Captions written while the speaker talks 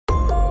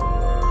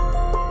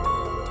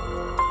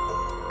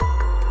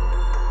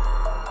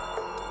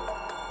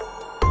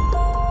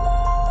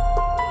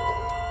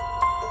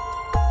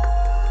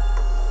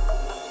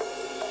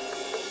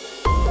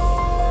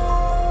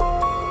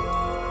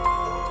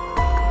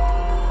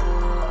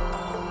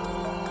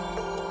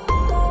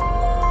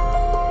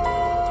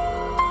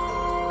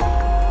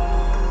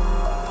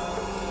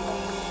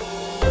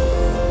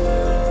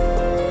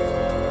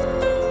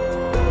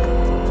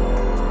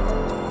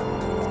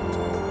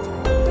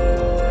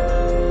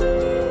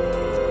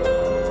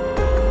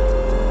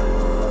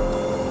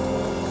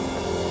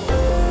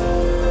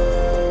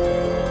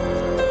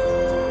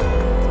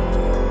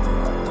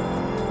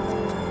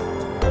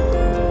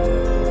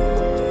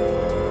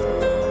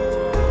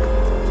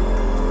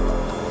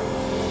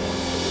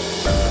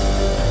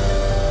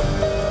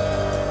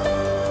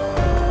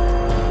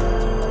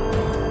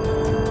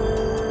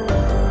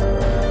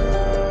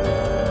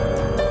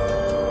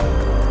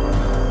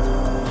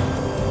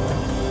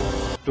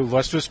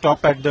was to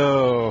stop at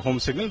the home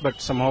signal,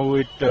 but somehow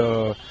it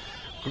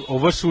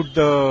overshoot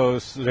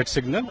the red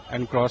signal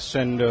and crossed,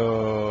 and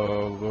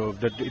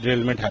the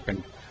derailment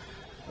happened.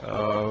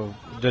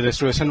 The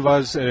restoration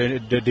was,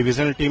 the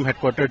divisional team,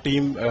 headquarter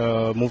team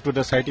moved to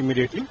the site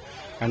immediately,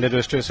 and the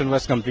restoration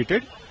was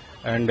completed.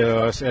 And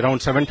around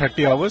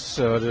 7:30 hours,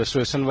 the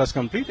restoration was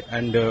complete,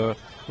 and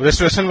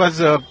restoration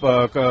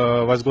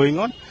was going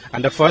on,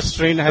 and the first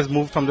train has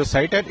moved from the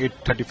site at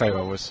 8:35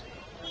 hours.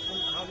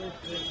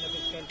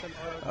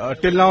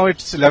 Till now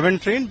it's 11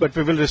 trains, but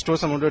we will restore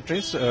some of the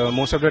trains.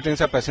 Most of the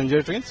trains are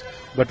passenger trains,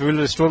 but we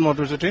will restore more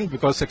of the train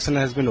because section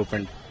has been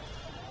opened.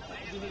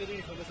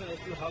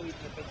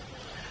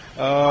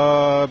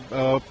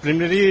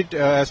 Preliminary,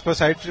 as per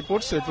site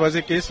reports, it was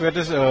a case where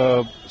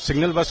the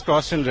signal was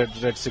crossed in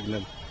red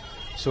signal.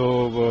 So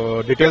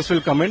details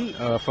will come in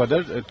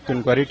further.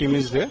 Inquiry team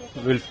is there.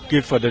 We'll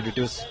give further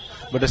details.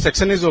 But the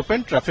section is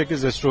open. Traffic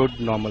is restored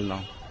normal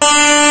now.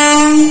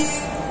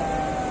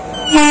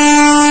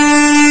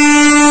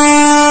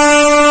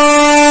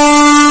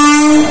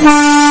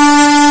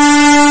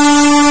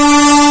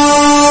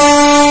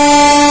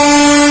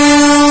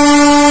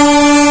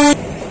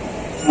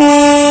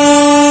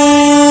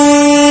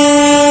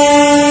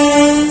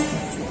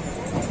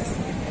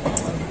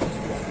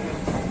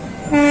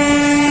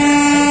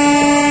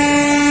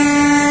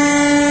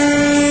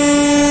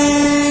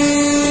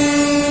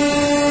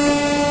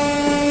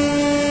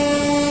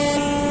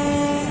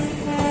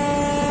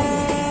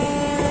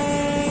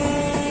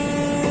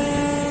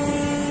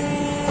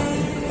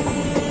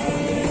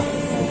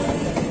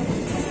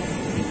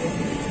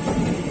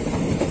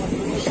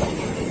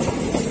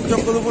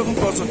 কত পর্যন্ত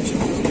পৌঁছাচ্ছে?